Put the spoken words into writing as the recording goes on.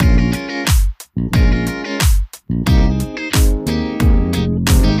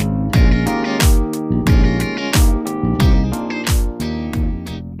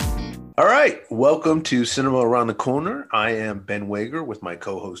Welcome to Cinema Around the Corner. I am Ben Wager with my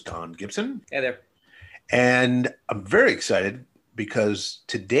co-host Don Gibson. Hey there. And I'm very excited because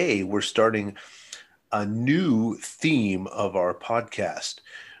today we're starting a new theme of our podcast.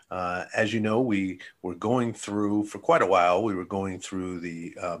 As you know, we were going through, for quite a while, we were going through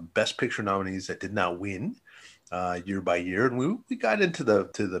the Best Picture nominees that did not win. Year by year, and we got into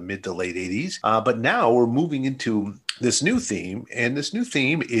the mid to late 80s. But now we're moving into this new theme, and this new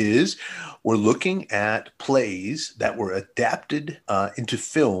theme is we're looking at plays that were adapted into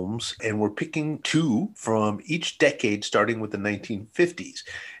films, and we're picking two from each decade, starting with the 1950s.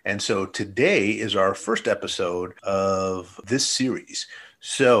 And so today is our first episode of this series.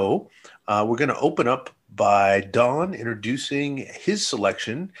 So we're going to open up by Don introducing his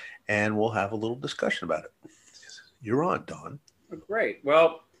selection, and we'll have a little discussion about it. You're on, Don. Oh, great.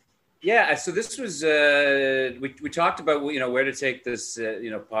 Well, yeah. So this was we talked about where to take this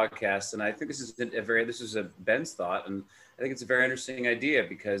podcast, and I think this is Ben's thought, and I think it's a very interesting idea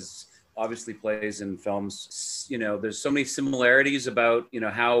because obviously plays and films, there's so many similarities about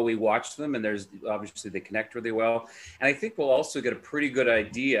how we watch them, and there's obviously they connect really well, and I think we'll also get a pretty good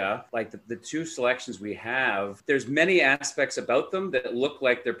idea, like the two selections we have. There's many aspects about them that look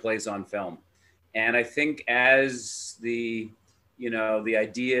like they're plays on film. And I think as the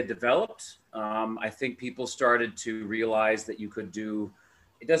idea developed, I think people started to realize that you could do,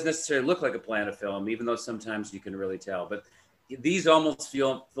 it doesn't necessarily look like a play on a film, even though sometimes you can really tell. But these almost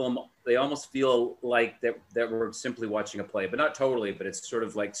feel like that we're simply watching a play, but not totally, but it's sort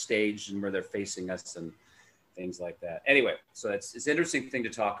of like staged and where they're facing us and things like that. Anyway, so it's an interesting thing to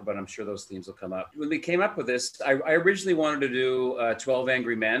talk about. I'm sure those themes will come up. When we came up with this, I originally wanted to do 12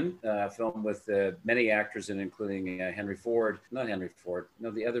 Angry Men, film with many actors in, including Henry Ford. Not Henry Ford.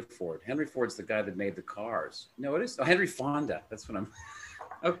 No, the other Ford. Henry Ford's the guy that made the cars. No, it is. Oh, Henry Fonda. That's what I'm...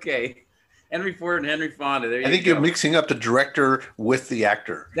 Okay. Henry Ford and Henry Fonda. There you go. I think you're mixing up the director with the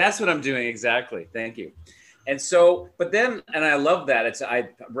actor. That's what I'm doing. Exactly. Thank you. And so, but then, and I love that. I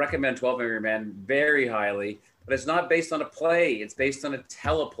recommend 12 Angry Men very highly, but it's not based on a play. It's based on a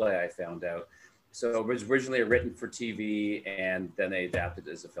teleplay, I found out. So it was originally written for TV, and then they adapted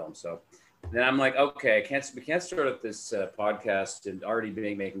it as a film. So then I'm like, okay, we can't start up this podcast and already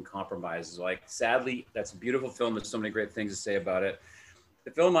making compromises. Like, sadly, that's a beautiful film. There's so many great things to say about it.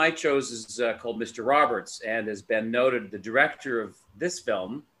 The film I chose is called Mr. Roberts. And as Ben noted, the director of this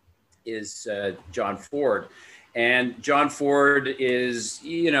film is John Ford. And John Ford is,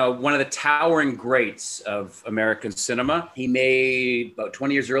 one of the towering greats of American cinema. He made about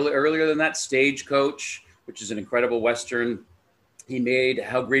 20 years earlier than that, Stagecoach, which is an incredible Western. He made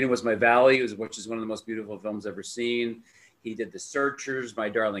How Green Was My Valley, which is one of the most beautiful films I've ever seen. He did The Searchers, My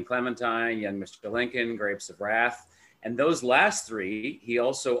Darling Clementine, Young Mr. Lincoln, Grapes of Wrath. And those last three, he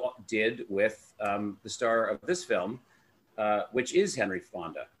also did with the star of this film, which is Henry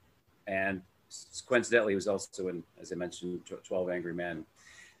Fonda. And coincidentally, he was also in, as I mentioned, 12 Angry Men.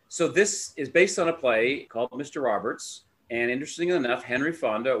 So this is based on a play called Mr. Roberts. And interestingly enough, Henry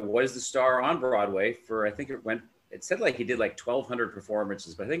Fonda was the star on Broadway for, I think it said like he did like 1,200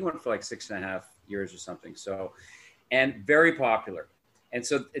 performances, but I think it went for like 6.5 years or something. So, and very popular. And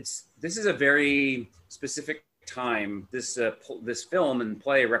so this is a very specific time. This film and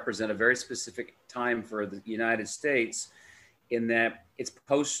play represent a very specific time for the United States, in that it's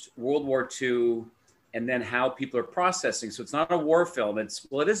post World War II, and then how people are processing. So it's not a war film.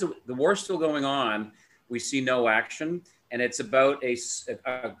 The war's still going on. We see no action, and it's about a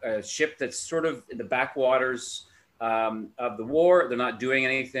ship that's sort of in the backwaters of the war. They're not doing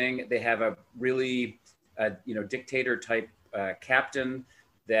anything. They have a really, dictator type captain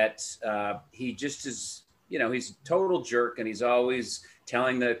that he just is, he's a total jerk, and he's always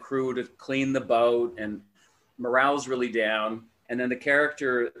telling the crew to clean the boat, and morale's really down. And then the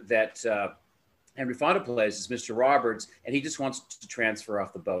character that Henry Fonda plays is Mr. Roberts, and he just wants to transfer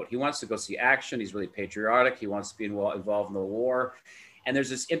off the boat. He wants to go see action. He's really patriotic. He wants to be involved in the war. And there's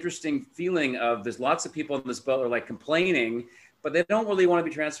this interesting feeling of there's lots of people on this boat are like complaining, but they don't really want to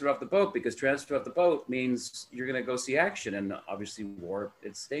be transferred off the boat, because transfer off the boat means you're going to go see action. And obviously war,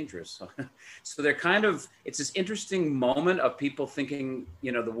 it's dangerous. So they're it's this interesting moment of people thinking,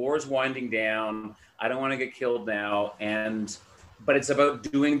 the war's winding down. I don't want to get killed now. But it's about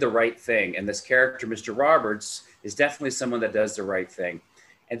doing the right thing. And this character, Mr. Roberts, is definitely someone that does the right thing.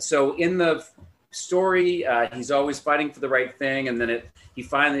 And so in the story, he's always fighting for the right thing. And then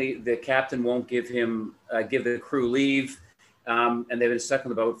the captain won't give the crew leave. And they've been stuck on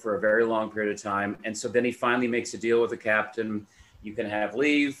the boat for a very long period of time. And so then he finally makes a deal with the captain. You can have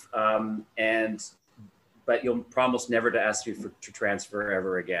leave, but you'll promise never to ask you to transfer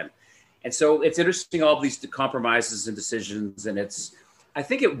ever again. And so it's interesting, all these compromises and decisions. And I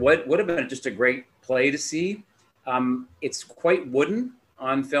think it would have been just a great play to see. It's quite wooden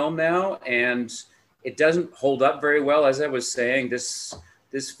on film now, and it doesn't hold up very well. As I was saying, this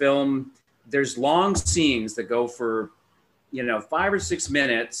film, there's long scenes that go for, 5 or 6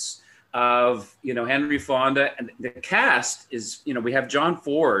 minutes of, Henry Fonda, and the cast is, we have John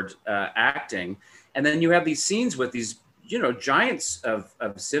Ford acting, and then you have these scenes with these, giants of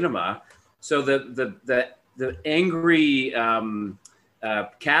cinema. So the angry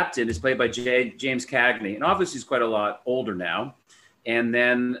captain is played by James Cagney, and obviously he's quite a lot older now. And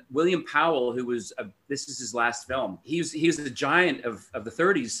then William Powell, who was this is his last film. He was the giant of the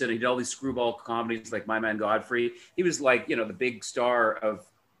 30s, and he did all these screwball comedies like My Man Godfrey. He was like the big star of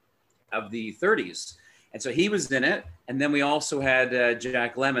the 30s, and so he was in it. And then we also had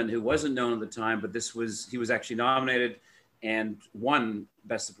Jack Lemmon, who wasn't known at the time, but he was actually nominated and won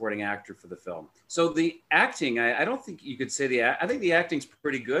Best Supporting Actor for the film. So the acting, I don't think you could say I think the acting's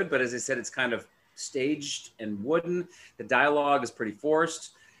pretty good, but as I said, it's kind of staged and wooden. The dialogue is pretty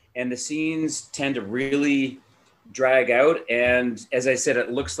forced, and the scenes tend to really drag out. And as I said,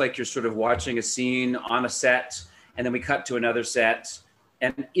 it looks like you're sort of watching a scene on a set, and then we cut to another set.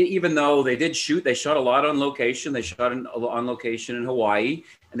 And even though they shot a lot on location. They shot on location in Hawaii,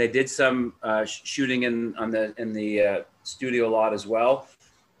 and they did some shooting in the studio lot as well.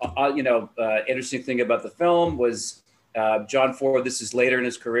 Interesting thing about the film was John Ford. This is later in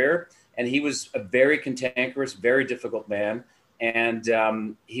his career, and he was a very cantankerous, very difficult man.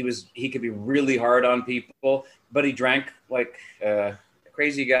 And he could be really hard on people, but he drank like a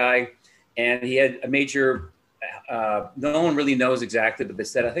crazy guy, and he had a major. No one really knows exactly, but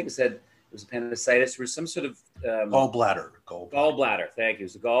I think it said it was appendicitis or some sort of gallbladder. Thank you. It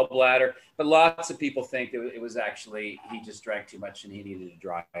was a gallbladder, but lots of people think it was actually he just drank too much and he needed to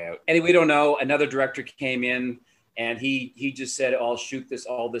dry out. Anyway, we don't know. Another director came in, and he just said, "I'll shoot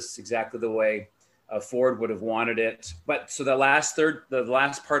all this exactly the way Ford would have wanted it." But so the last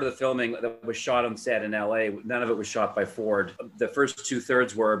part of the filming that was shot on set in LA, none of it was shot by Ford. The first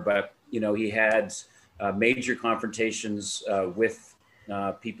 2/3 were, but he had major confrontations with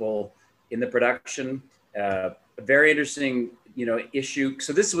people in the production. A very interesting, issue.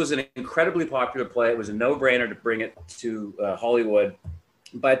 So this was an incredibly popular play. It was a no-brainer to bring it to Hollywood.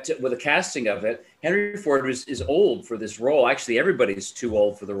 But with the casting of it, Henry Ford is old for this role. Actually, everybody's too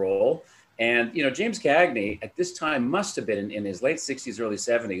old for the role. And, James Cagney at this time must have been in his late 60s, early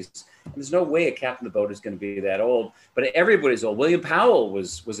 70s. And there's no way a captain of the boat is going to be that old. But everybody's old. William Powell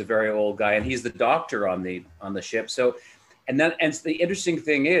was a very old guy, and he's the doctor on the ship. So, and the interesting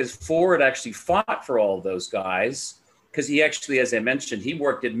thing is, Ford actually fought for all of those guys, because he actually, as I mentioned, he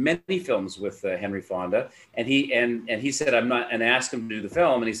worked in many films with Henry Fonda, and he said, "I'm not," and asked him to do the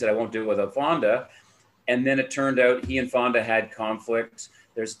film, and he said, "I won't do it without Fonda." And then it turned out he and Fonda had conflict.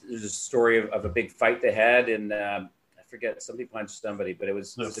 There's a story of a big fight they had, and I forget, somebody punched somebody, but it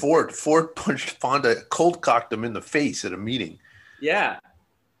was Ford punched Fonda, cold cocked him in the face at a meeting. Yeah,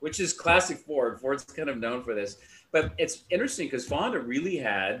 which is classic Ford. Ford's kind of known for this, but it's interesting because Fonda really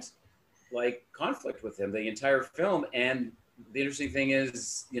had like conflict with him the entire film. And the interesting thing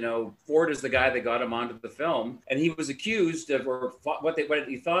is, Ford is the guy that got him onto the film, and he was accused of, or what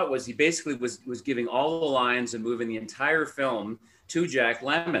he thought was, he basically was giving all the lines and moving the entire film to Jack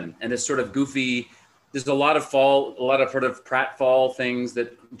Lemmon. And this sort of goofy, there's a lot of sort of pratfall things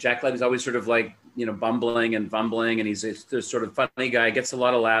that Jack Lemmon's always sort of like, bumbling and fumbling, and he's a sort of funny guy, gets a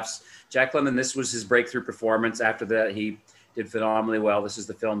lot of laughs. Jack Lemmon, this was his breakthrough performance. After that, he did phenomenally well. This is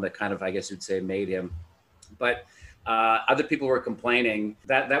the film that kind of, I guess you'd say, made him. But other people were complaining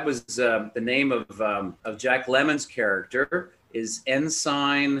that was the name of Jack Lemmon's character is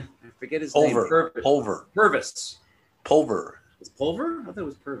Ensign. I forget his name. Purvis. Pulver. It's Pulver? I thought it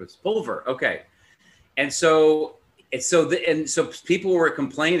was Purvis. Pulver. Okay. And so people were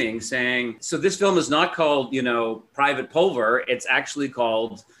complaining, saying, so this film is not called, Private Pulver. It's actually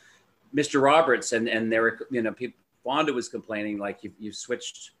called Mr. Roberts. And there were, Fonda was complaining, like, you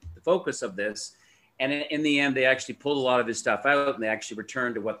switched the focus of this. And in the end, they actually pulled a lot of his stuff out, and they actually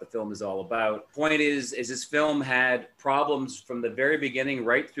returned to what the film is all about. Point is this film had problems from the very beginning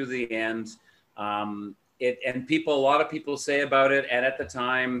right through the end. A lot of people say about it, and at the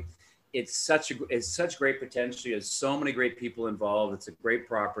time, it's such great potential. There's so many great people involved. It's a great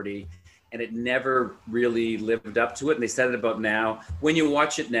property, and it never really lived up to it. And they said it about now. When you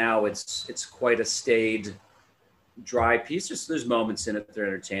watch it now, it's quite a staid, dry piece. There's moments in it that are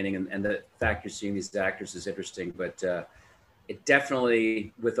entertaining, and the fact you're seeing these actors is interesting. But it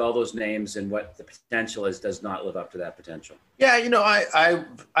definitely, with all those names and what the potential is, does not live up to that potential. Yeah,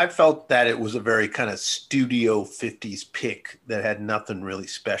 I felt that it was a very kind of studio 50s pick that had nothing really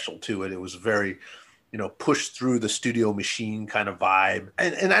special to it. It was very, push through the studio machine kind of vibe.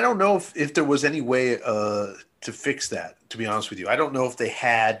 And I don't know if there was any way to fix that, to be honest with you. I don't know if they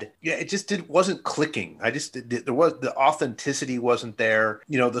had, it just wasn't clicking. There was, the authenticity wasn't there.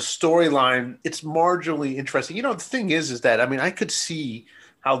 The storyline, it's marginally interesting. The thing is that, I could see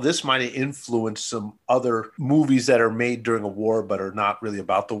how this might have influenced some other movies that are made during a war but are not really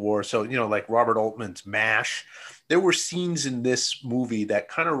about the war. So, like Robert Altman's MASH, there were scenes in this movie that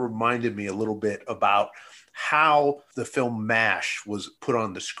kind of reminded me a little bit about how the film MASH was put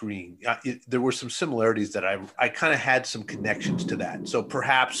on the screen. There were some similarities that I kind of had some connections to that. So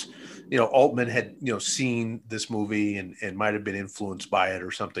perhaps, Altman had, seen this movie and might have been influenced by it or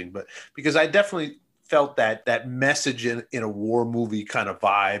something. But because I definitely felt that message in a war movie kind of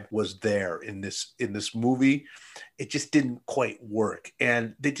vibe was there in this movie. It just didn't quite work.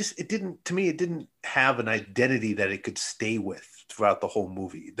 And it didn't have an identity that it could stay with throughout the whole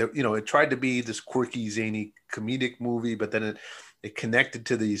movie. It tried to be this quirky, zany, comedic movie, but then it connected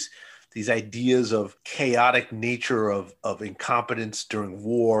to these ideas of chaotic nature of incompetence during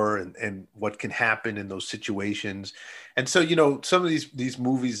war and what can happen in those situations. And so, some of these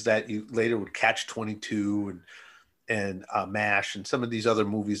movies that you later would catch 22 and MASH and some of these other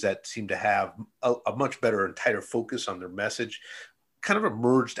movies that seem to have a much better and tighter focus on their message kind of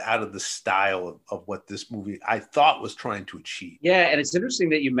emerged out of the style of what this movie I thought was trying to achieve. Yeah, and it's interesting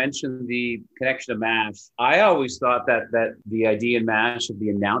that you mentioned the connection to MASH. I always thought that the idea in MASH of the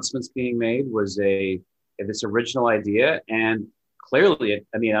announcements being made was this original idea, and clearly,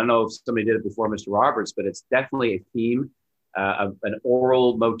 I don't know if somebody did it before Mr. Roberts, but it's definitely a theme, an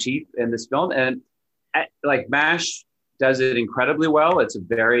oral motif in this film, and like MASH does it incredibly well. It's a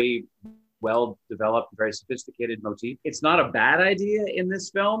very well-developed, very sophisticated motif. It's not a bad idea in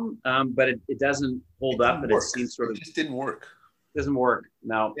this film, but it doesn't hold up, and it seems sort of just didn't work. Doesn't work.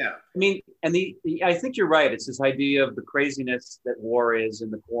 No. Yeah. And I think you're right. It's this idea of the craziness that war is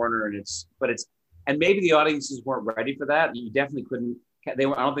in the corner, and maybe the audiences weren't ready for that. You definitely couldn't. I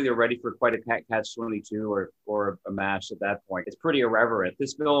don't think they were ready for quite a Catch-22 or a MASH at that point. It's pretty irreverent.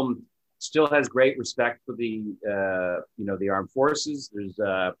 This film still has great respect for the armed forces.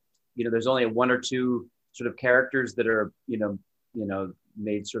 There's only one or two sort of characters that are,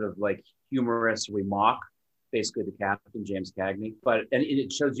 made sort of like humorous. We mock basically the captain, James Cagney. And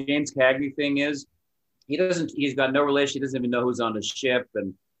it shows James Cagney thing is he's got no relation. He doesn't even know who's on his ship.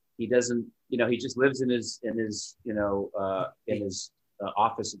 And he doesn't, he just lives in his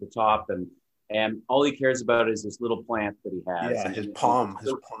office at the top. And all he cares about is this little plant that he has. Yeah, his palm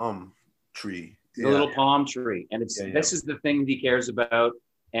tree. The little palm tree. And this is the thing that he cares about.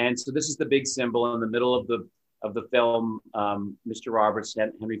 And so this is the big symbol in the middle of the film. Mr. Roberts,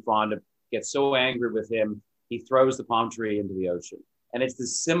 Henry Fonda, gets so angry with him, he throws the palm tree into the ocean. And it's the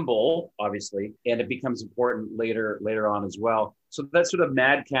symbol, obviously, and it becomes important later on as well. So that sort of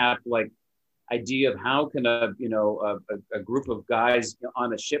madcap like idea of how can a group of guys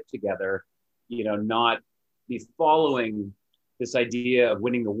on a ship together, not be following this idea of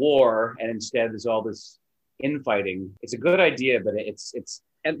winning the war, and instead there's all this infighting. It's a good idea, but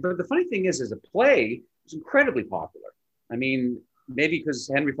but the funny thing is, as a play, it's incredibly popular. Maybe because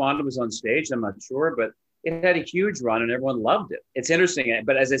Henry Fonda was on stage, I'm not sure, but it had a huge run and everyone loved it. It's interesting,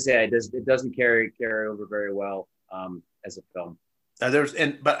 but as I say, it doesn't carry over very well as a film. Some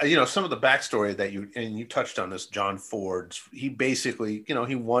of the backstory that you touched on this, John Ford, he basically,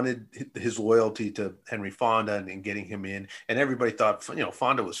 he wanted his loyalty to Henry Fonda and getting him in, and everybody thought,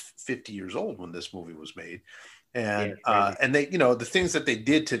 Fonda was 50 years old when this movie was made. And they, the things that they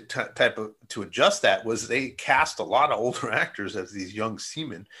did to adjust that was they cast a lot of older actors as these young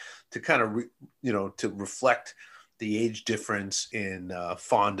seamen to kind of, to reflect the age difference in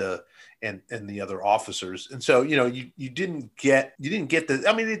Fonda and the other officers. And so, you didn't get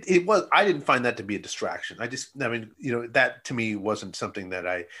the, it was, I didn't find that to be a distraction. That to me wasn't something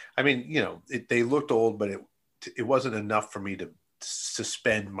that they looked old, but it wasn't enough for me to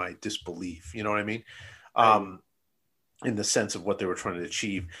suspend my disbelief. You know what I mean? In the sense of what they were trying to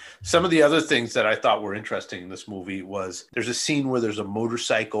achieve. Some of the other things that I thought were interesting in this movie was there's a scene where there's a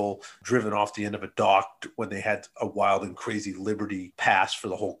motorcycle driven off the end of a dock when they had a wild and crazy Liberty pass for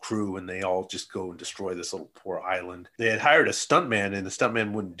the whole crew, and they all just go and destroy this little poor island. They had hired a stuntman, and the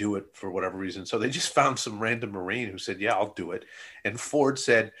stuntman wouldn't do it for whatever reason. So they just found some random Marine who said, yeah, I'll do it. And Ford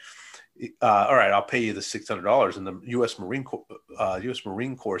said, all right, I'll pay you the $600. And the U.S.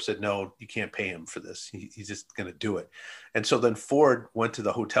 Marine Corps said, no, you can't pay him for this. He's just going to do it. And so then Ford went to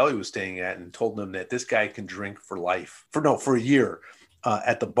the hotel he was staying at and told them that this guy can drink for life, for a year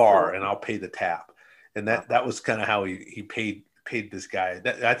at the bar, and I'll pay the tab. And that was kind of how he paid this guy.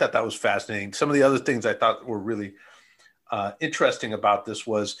 I thought that was fascinating. Some of the other things I thought were really interesting about this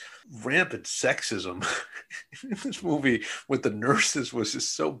was rampant sexism in this movie with the nurses was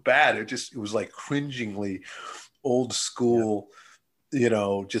just so bad. It was like cringingly old school,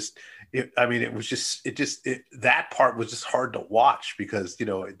 that part was just hard to watch because,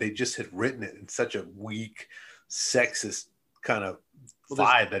 they just had written it in such a weak, sexist kind of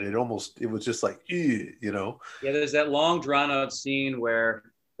vibe that it was just like, Yeah, there's that long drawn out scene where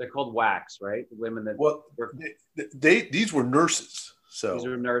they're called WACs, right? The women that work. These were nurses. So these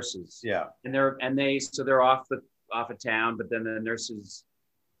are nurses. Yeah. And they're off of town, but then the nurses,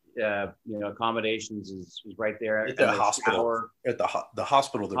 accommodations is right there at the hospital. At the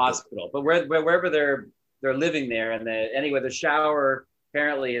hospital. But wherever they're living there, and the shower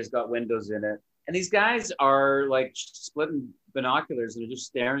apparently has got windows in it, and these guys are like splitting binoculars and they're just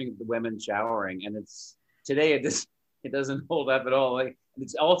staring at the women showering, and it doesn't hold up at all. Like,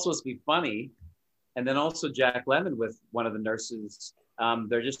 it's all supposed to be funny. And then also Jack Lemmon with one of the nurses.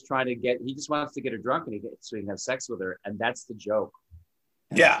 They're just he just wants to get her drunk so he can have sex with her. And that's the joke.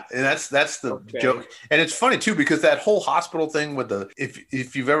 Yeah. And that's the joke. And it's funny too, because that whole hospital thing with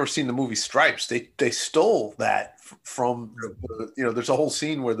if you've ever seen the movie Stripes, they stole that from, there's a whole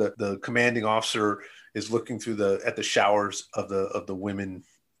scene where the commanding officer is looking at the showers of the women.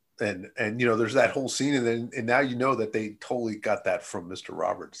 And there's that whole scene, and now that they totally got that from Mr.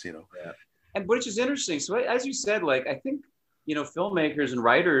 Roberts, Yeah. And which is interesting. So as you said, like, I think, filmmakers and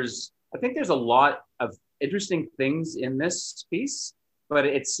writers, I think there's a lot of interesting things in this piece, but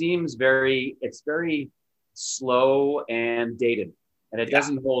it seems it's very slow and dated, and it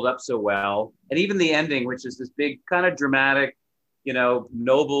doesn't hold up so well. And even the ending, which is this big kind of dramatic,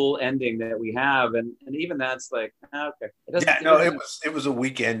 noble ending that we have, and even that's like, okay. It was a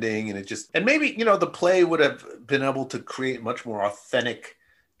weak ending, and maybe the play would have been able to create much more authentic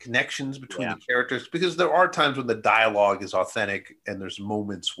connections between the characters, because there are times when the dialogue is authentic and there's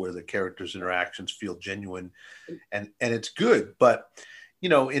moments where the characters' interactions feel genuine, and it's good. But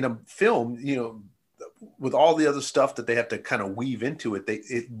in a film, with all the other stuff that they have to kind of weave into it,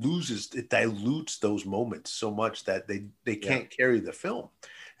 it dilutes those moments so much that they can't carry the film.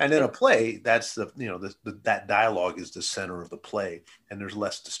 And in a play, that's that dialogue is the center of the play, and there's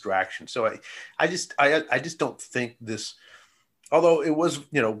less distraction. So I just don't think this, although it was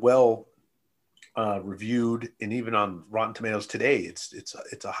well reviewed, and even on Rotten Tomatoes today, it's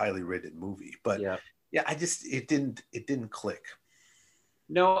a highly rated movie. But it didn't click.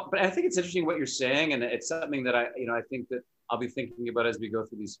 No, but I think it's interesting what you're saying, and it's something that I think that I'll be thinking about as we go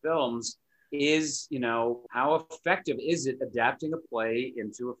through these films. Is how effective is it adapting a play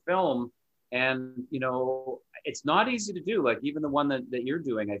into a film? And it's not easy to do. Like, even the one that you're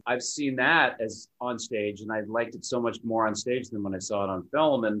doing, I've seen that as on stage, and I liked it so much more on stage than when I saw it on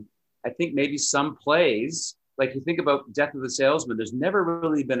film. And I think maybe some plays, like you think about Death of the Salesman, there's never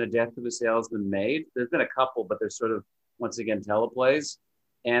really been a Death of a Salesman made. There's been a couple, but they're sort of, once again, teleplays.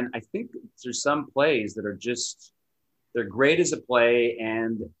 And I think there's some plays that are they're great as a play,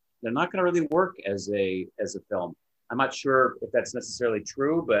 and they're not going to really work as a film. I'm not sure if that's necessarily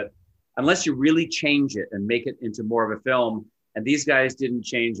true, but unless you really change it and make it into more of a film, and these guys didn't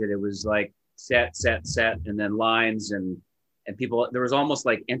change it. It was like set, and then lines and people. There was almost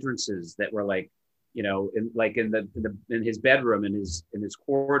like entrances that were like, in his bedroom, in his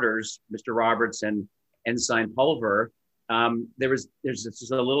quarters, Mr. Roberts and Ensign Pulver. There's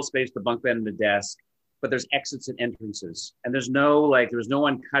just a little space, the bunk bed and the desk, but there's exits and entrances, and there was no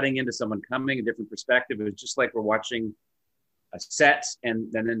one cutting into someone coming a different perspective. It was just like we're watching a set, and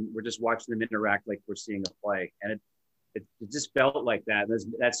then we're just watching them interact like we're seeing a play, and it just felt like that.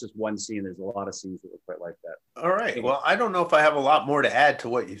 That's just one scene. There's a lot of scenes that were quite like that. All right. Well, I don't know if I have a lot more to add to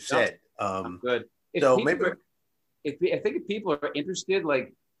what you said. Good. I think if people are interested,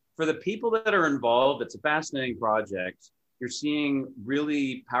 like, for the people that are involved, it's a fascinating project. You're seeing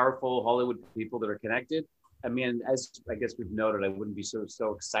really powerful Hollywood people that are connected. I mean, as I guess we've noted, I wouldn't be so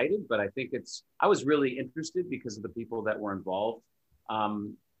excited, but I think I was really interested because of the people that were involved.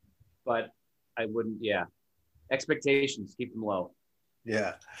 But I wouldn't, expectations, keep them low.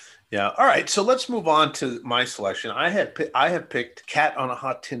 Yeah. All right. So let's move on to my selection. I have picked Cat on a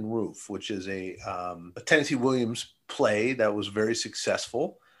Hot Tin Roof, which is a Tennessee Williams play that was very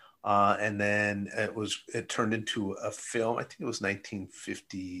successful. And then it turned into a film. I think it was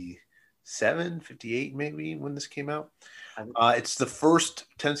 1950. 58 maybe when this came out. I think- It's the first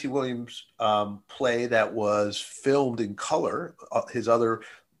Tennessee Williams play that was filmed in color. His other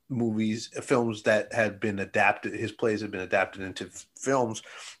films that had been adapted, his plays had been adapted into films.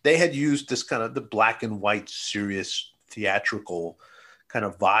 They had used this kind of the black and white, serious, theatrical kind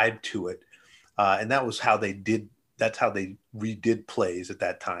of vibe to it. And that was how they did. That's how they redid plays at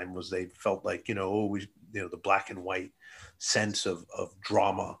that time. Was they felt like always the black and white sense of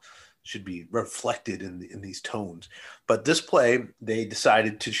drama should be reflected in these tones. But this play, they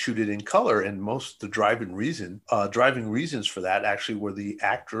decided to shoot it in color, and most the driving reasons for that actually were the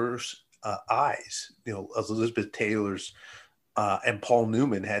actors' eyes. Elizabeth Taylor's and Paul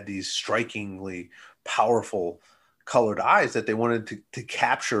Newman had these strikingly powerful colored eyes that they wanted to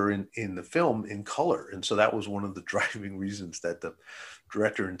capture in the film in color. And so that was one of the driving reasons that the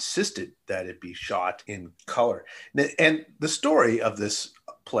director insisted that it be shot in color. And the story of this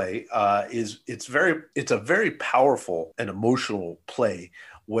play it's a very powerful and emotional play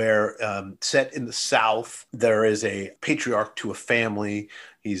where set in the South, there is a patriarch to a family.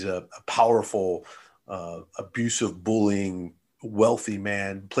 He's a powerful, abusive, bullying, wealthy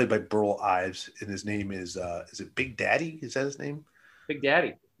man played by Burl Ives, and his name is it Big Daddy? Is that his name? Big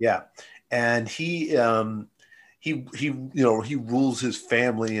Daddy. Yeah. And he rules his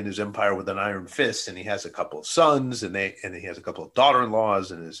family and his empire with an iron fist, and he has a couple of sons, and he has a couple of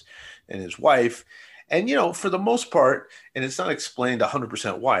daughter-in-laws and his wife. And for the most part, and it's not explained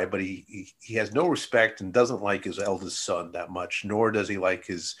 100% why, but he has no respect and doesn't like his eldest son that much, nor does he like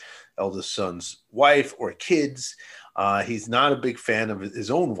his eldest son's wife or kids. He's not a big fan of his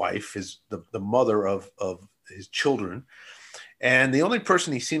own wife, the mother of his children. And the only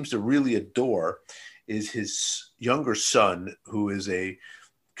person he seems to really adore is his younger son, who is a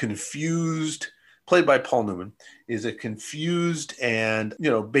confused, played by Paul Newman, is a confused and,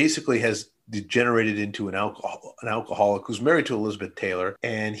 basically has degenerated into an alcoholic who's married to Elizabeth Taylor.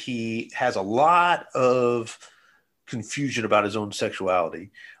 And he has a lot of confusion about his own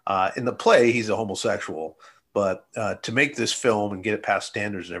sexuality. In the play, he's a homosexual. But to make this film and get it past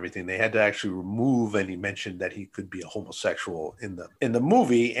standards and everything, they had to actually remove any mention that he could be a homosexual in the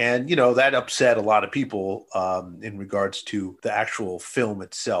movie, and that upset a lot of people in regards to the actual film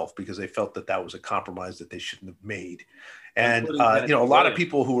itself, because they felt that was a compromise that they shouldn't have made. And a lot of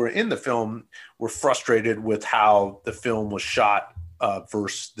people who were in the film were frustrated with how the film was shot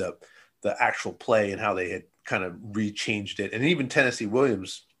versus the actual play and how they had kind of rechanged it. And even Tennessee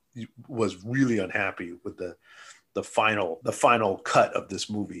Williams was really unhappy with the final cut of this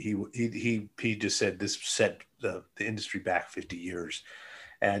movie. He just said this set the industry back 50 years,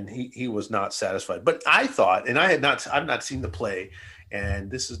 and he was not satisfied. But I thought, and I've not seen the play,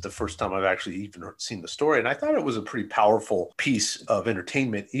 and this is the first time I've actually even seen the story, and I thought it was a pretty powerful piece of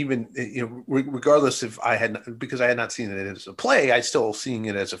entertainment, even regardless if because I had not seen it as a play, I still seeing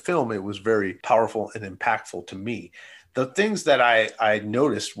it as a film. It was very powerful and impactful to me. The things that I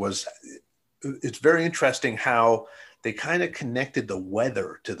noticed was it's very interesting how they kind of connected the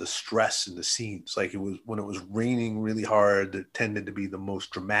weather to the stress in the scenes. Like when it was raining really hard, it tended to be the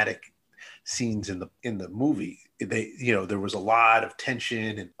most dramatic scenes in the movie. There was a lot of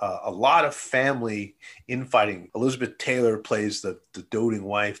tension and a lot of family infighting. Elizabeth Taylor plays the doting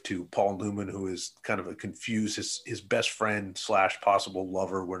wife to Paul Newman, who is kind of a confused, his best friend / possible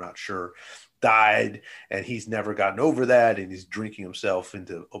lover, we're not sure, died, and he's never gotten over that, and he's drinking himself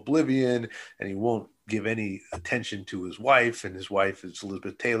into oblivion, and he won't give any attention to his wife, and his wife is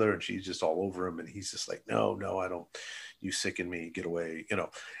Elizabeth Taylor, and she's just all over him, and he's just like, no, I don't, you sicken me, get away,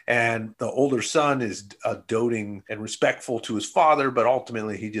 And the older son is doting and respectful to his father, but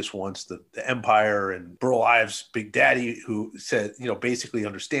ultimately he just wants the empire. And Burl Ives, Big Daddy, who said, basically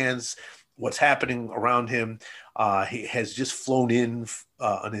understands what's happening around him. He has just flown in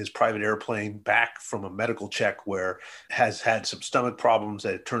on his private airplane back from a medical check where has had some stomach problems.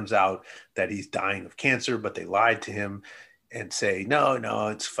 That it turns out that he's dying of cancer, but they lied to him and say, no,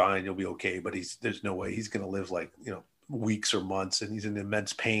 it's fine, you'll be okay. But there's no way he's going to live like, weeks or months, and he's in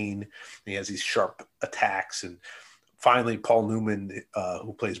immense pain. He has these sharp attacks, and finally Paul Newman,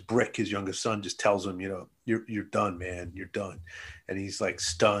 who plays Brick, his youngest son, just tells him, you're done, man, you're done. And he's like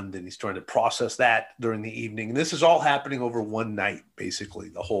stunned, and he's trying to process that during the evening. And this is all happening over one night, basically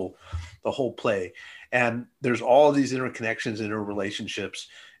the whole play. And there's all these interconnections, interrelationships.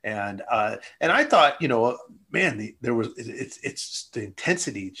 And I thought, man, it's the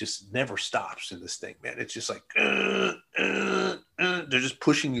intensity just never stops in this thing, man. It's just like they're just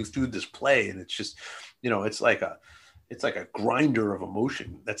pushing you through this play, and it's just, it's like it's like a grinder of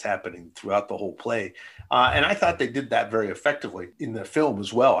emotion that's happening throughout the whole play. And I thought they did that very effectively in the film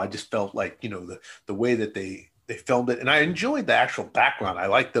as well. I just felt like, the way that they filmed it, and I enjoyed the actual background. I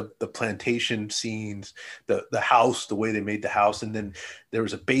liked the plantation scenes, the house, the way they made the house. And then there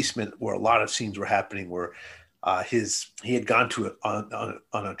was a basement where a lot of scenes were happening where he had gone on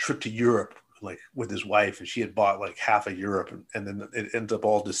a trip to Europe, like with his wife, and she had bought like half of Europe, and then it ends up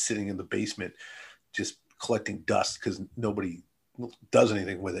all just sitting in the basement, just collecting dust because nobody does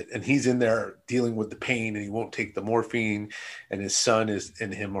anything with it. And he's in there dealing with the pain, and he won't take the morphine, and his son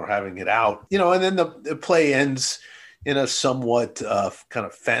and him are having it out, and then the play ends in a somewhat kind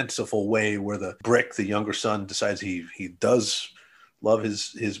of fanciful way where the younger son, decides he does love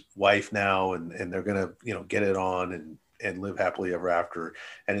his wife now, and they're gonna get it on and live happily ever after.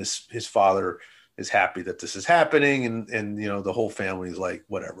 And his father is happy that this is happening, and the whole family is like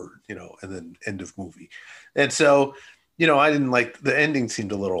whatever, and then end of movie. And so I didn't like the ending,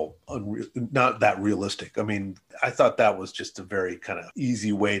 seemed a little not that realistic. I mean, I thought that was just a very kind of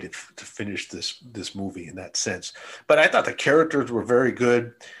easy way to finish this movie in that sense. But I thought the characters were very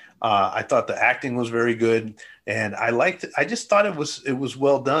good. I thought the acting was very good, and I just thought it was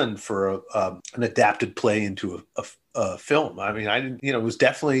well done for an adapted play into a film. I mean, I didn't, it was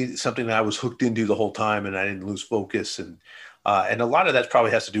definitely something that I was hooked into the whole time, and I didn't lose focus. And a lot of that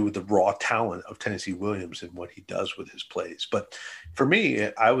probably has to do with the raw talent of Tennessee Williams and what he does with his plays. But for me,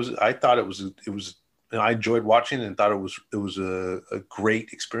 I thought it was I enjoyed watching it and thought it was a great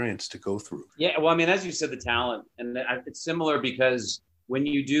experience to go through. Yeah, well, I mean, as you said, the talent, and it's similar because when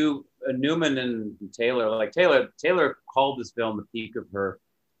you do Newman and Taylor, like Taylor called this film the peak of her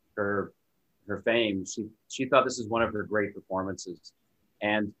fame. She thought this is one of her great performances,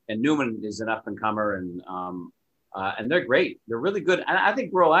 and Newman is an up and comer, and they're great. They're really good. And I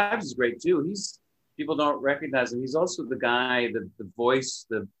think Burl Ives is great too. People don't recognize him. He's also the guy, the voice,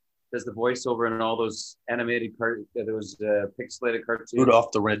 does the voiceover in all those animated pixelated cartoons.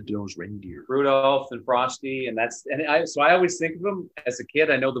 Rudolph the Red-Nosed Reindeer. Rudolph and Frosty, so I always think of him as a kid.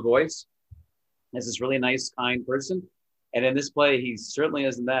 I know the voice as this really nice, kind person, and in this play, he certainly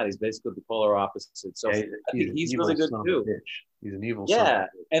isn't that. He's basically the polar opposite. So yeah, he's really good too. He's an evil. Yeah,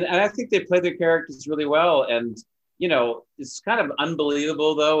 and I think they play their characters really well, and it's kind of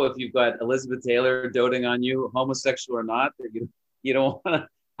unbelievable though if you've got Elizabeth Taylor doting on you, homosexual or not, that you don't want to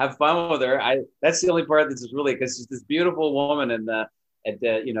have fun with her. That's the only part that's just really, because she's this beautiful woman and at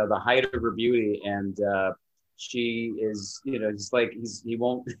the height of her beauty, and she is just like he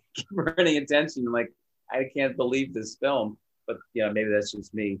won't give her any attention. Like, I can't believe this film, but maybe that's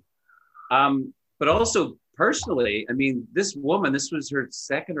just me. But also personally, I mean, this woman, this was her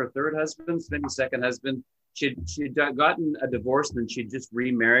second or third husband, maybe second husband. She'd gotten a divorce, and then she'd just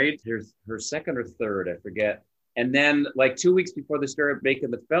remarried her second or third, I forget. And then, like 2 weeks before they started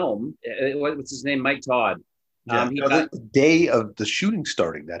making the film, what's his name? Mike Todd. The day of the shooting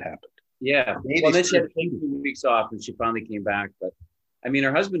starting, that happened. Yeah. Well, then she had to take 2 weeks off, and she finally came back. But I mean,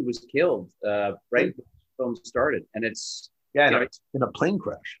 her husband was killed right before the film started, and it's in a plane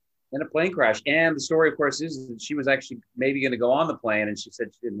crash. In a plane crash, and the story, of course, is that she was actually maybe going to go on the plane, and she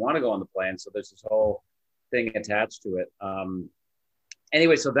said she didn't want to go on the plane. So there's this whole thing attached to it.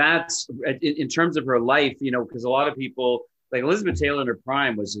 Anyway, so that's in terms of her life, because a lot of people, like Elizabeth Taylor in her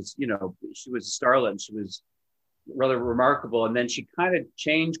prime was, she was a starlet, and she was rather remarkable. And then she kind of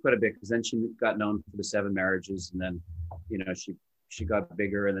changed quite a bit, because then she got known for the 7 marriages, and then, she got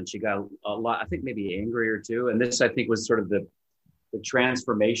bigger, and then she got a lot, I think maybe angrier too. And this, I think, was sort of the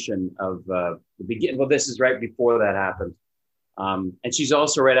transformation of the beginning. Well, this is right before that happened. And she's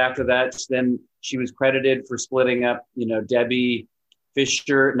also right after that. Then she was credited for splitting up, Debbie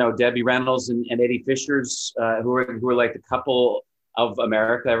Reynolds and Eddie Fisher's, who were like the couple of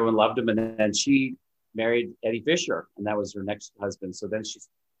America. Everyone loved them. And then she married Eddie Fisher, and that was her next husband. So then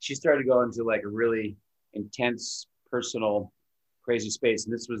she started going into like a really intense, personal, crazy space.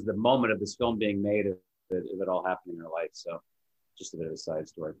 And this was the moment of this film being made of it all happening in her life. So just a bit of a side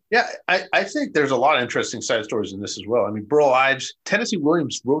story. Yeah, I think there's a lot of interesting side stories in this as well. I mean, Burl Ives, Tennessee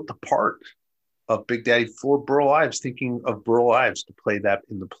Williams wrote the part of Big Daddy for Burl Ives, thinking of Burl Ives to play that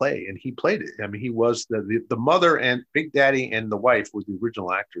in the play, and he played it. I mean, he was the mother, and Big Daddy and the wife was the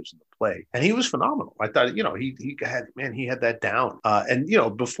original actors in the play, and he was phenomenal. I thought, he had that down.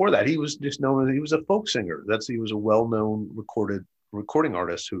 And before that, he was just known as, he was a folk singer. He was a well-known recording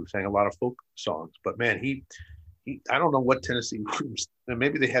artist who sang a lot of folk songs. But man, he I don't know what Tennessee Williams,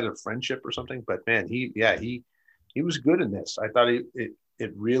 maybe they had a friendship or something, but man, he was good in this. I thought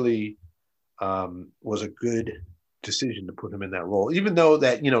it really was a good decision to put him in that role, even though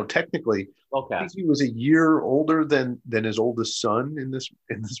that, technically, Okay. I think he was a year older than his oldest son in this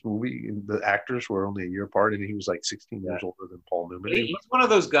movie. And the actors were only a year apart, and he was like 16 years older than Paul Newman. He's one of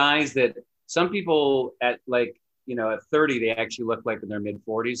those guys that some people at at 30, they actually look like in their mid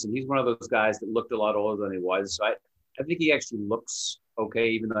 40s. And he's one of those guys that looked a lot older than he was. So I think he actually looks okay,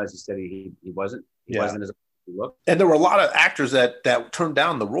 even though, as you said, he wasn't as old as he looked. And there were a lot of actors that turned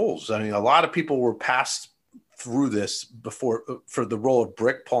down the roles. I mean, a lot of people were passed through this before for the role of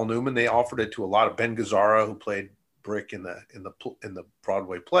Brick. Paul Newman, they offered it to a lot of Ben Gazzara, who played Brick in the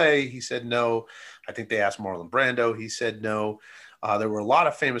Broadway play. He said no. I think they asked Marlon Brando. He said no. There were a lot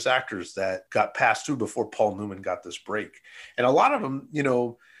of famous actors that got passed through before Paul Newman got this break. And a lot of them,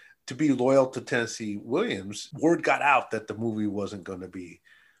 to be loyal to Tennessee Williams, word got out that the movie wasn't going to be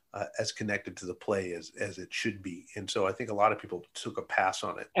as connected to the play as it should be. And so I think a lot of people took a pass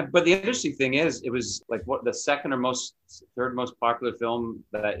on it. But the interesting thing is, it was like the third most popular film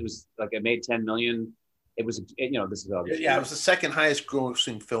that it was like, it made 10 million. It was, this is obviously. Yeah, it was the second highest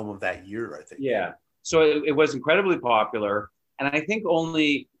grossing film of that year, I think. Yeah. So it was incredibly popular. And I think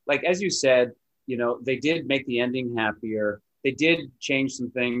only, like, as you said, they did make the ending happier. They did change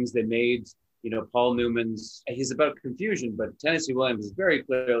some things. They made, Paul Newman's, he's about confusion, but Tennessee Williams is very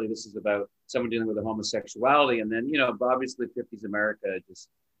clearly, this is about someone dealing with a homosexuality. And then, obviously 50s America,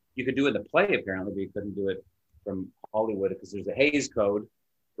 you could do it in the play apparently, but you couldn't do it from Hollywood because there's a Hays Code,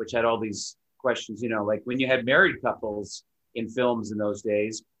 which had all these questions, like when you had married couples in films in those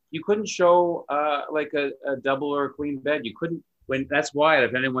days, you couldn't show like a double or a queen bed. You couldn't, that's why,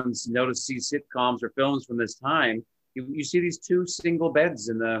 if anyone's noticed, see sitcoms or films from this time, you see these two single beds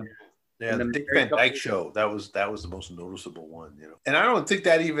in the Dick Van Dyke Show. That was the most noticeable one, And I don't think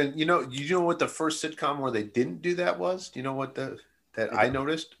that even, you know what the first sitcom where they didn't do that was? You know what that I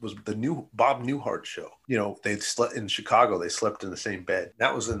noticed was the new Bob Newhart show. They slept in Chicago. They slept in the same bed.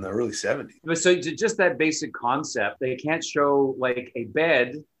 That was in the early 70s. So just that basic concept, they can't show like a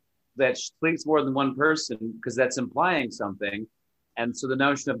bed that sleeps more than one person because that's implying something. And so the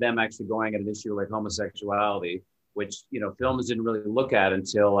notion of them actually going at an issue like homosexuality, which, films didn't really look at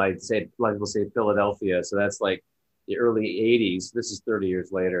until I'd say, like we'll say Philadelphia. So that's like the early 80s. This is 30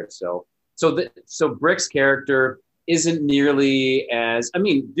 years later. So Brick's character isn't nearly as,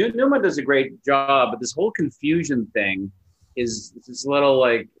 Newman does a great job, but this whole confusion thing is this little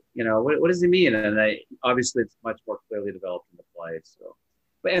like, what does he mean? And obviously it's much more clearly developed in the play. So,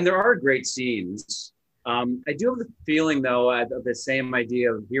 and there are great scenes. I do have the feeling though of the same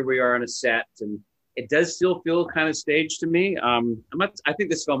idea of here we are on a set, and it does still feel kind of staged to me. I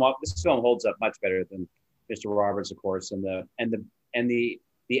think this film holds up much better than Mr. Roberts, of course, and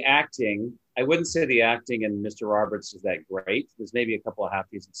the acting. I wouldn't say the acting in Mr. Roberts is that great. There's maybe a couple of half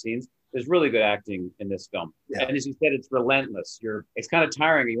decent scenes. There's really good acting in this film. Yeah. And as you said, it's relentless. It's kind of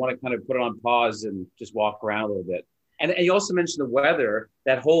tiring. You want to kind of put it on pause and just walk around a little bit. And you also mentioned the weather,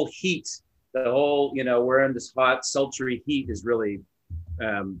 that whole heat, the whole, we're in this hot, sultry heat is really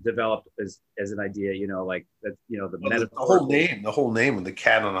developed as an idea, like that, the whole name of the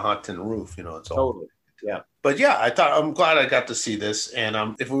cat on a hot tin roof, it's all totally. Yeah. But yeah, I'm glad I got to see this.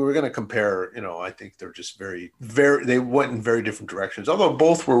 And if we were going to compare, I think they're just very, very, they went in very different directions, although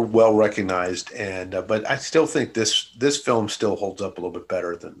both were well recognized. And, but I still think this film still holds up a little bit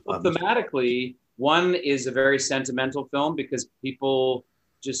better than. Thematically, one is a very sentimental film because people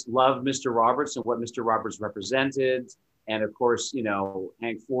just love Mr. Roberts and what Mr. Roberts represented. And of course,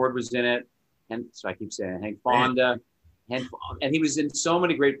 Hank Ford was in it. And so I keep saying Hank Fonda. And he was in so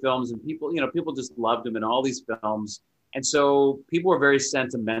many great films, and people just loved him in all these films. And so people were very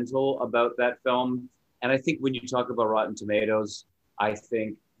sentimental about that film. And I think when you talk about Rotten Tomatoes, I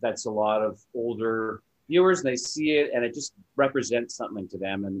think that's a lot of older viewers, and they see it and it just represents something to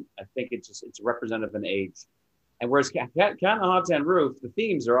them. And I think it's representative of an age. And whereas Cat on the Hot Tin Roof, the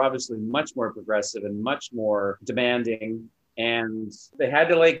themes are obviously much more progressive and much more demanding. And they had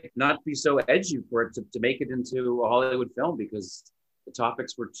to not be so edgy for it to make it into a Hollywood film because the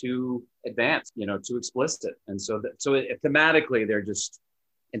topics were too advanced, too explicit. And so thematically, they're just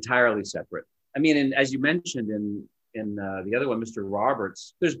entirely separate. And as you mentioned in the other one, Mr.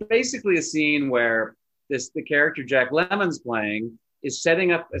 Roberts, there's basically a scene where the character Jack Lemmon's playing is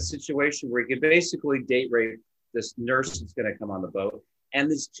setting up a situation where he could basically date rape this nurse that's going to come on the boat. And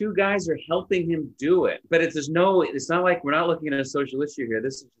these two guys are helping him do it. But it's not like we're not looking at a social issue here.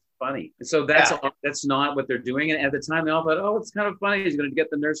 This is just funny. And so that's not what they're doing. And at the time, they all thought, oh, it's kind of funny. He's going to get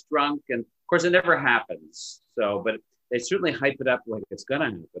the nurse drunk. And of course, it never happens. So, but they certainly hype it up like it's going to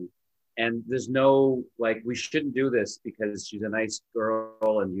happen. And there's no, we shouldn't do this because she's a nice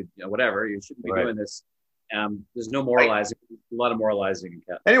girl and whatever. You shouldn't be doing this. There's no moralizing. A lot of moralizing in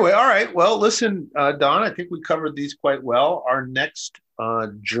cat. Anyway, all right. Well, listen, Don, I think we covered these quite well. Our next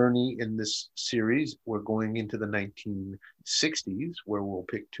journey in this series, we're going into the 1960s, where we'll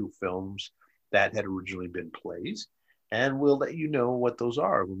pick two films that had originally been plays, and we'll let you know what those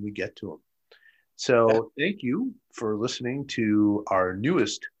are when we get to them. So thank you for listening to our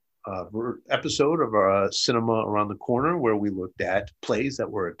newest episode of our Cinema Around the Corner, where we looked at plays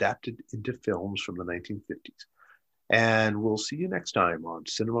that were adapted into films from the 1950s. And we'll see you next time on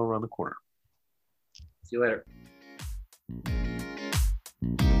Cinema Around the Corner. See you later.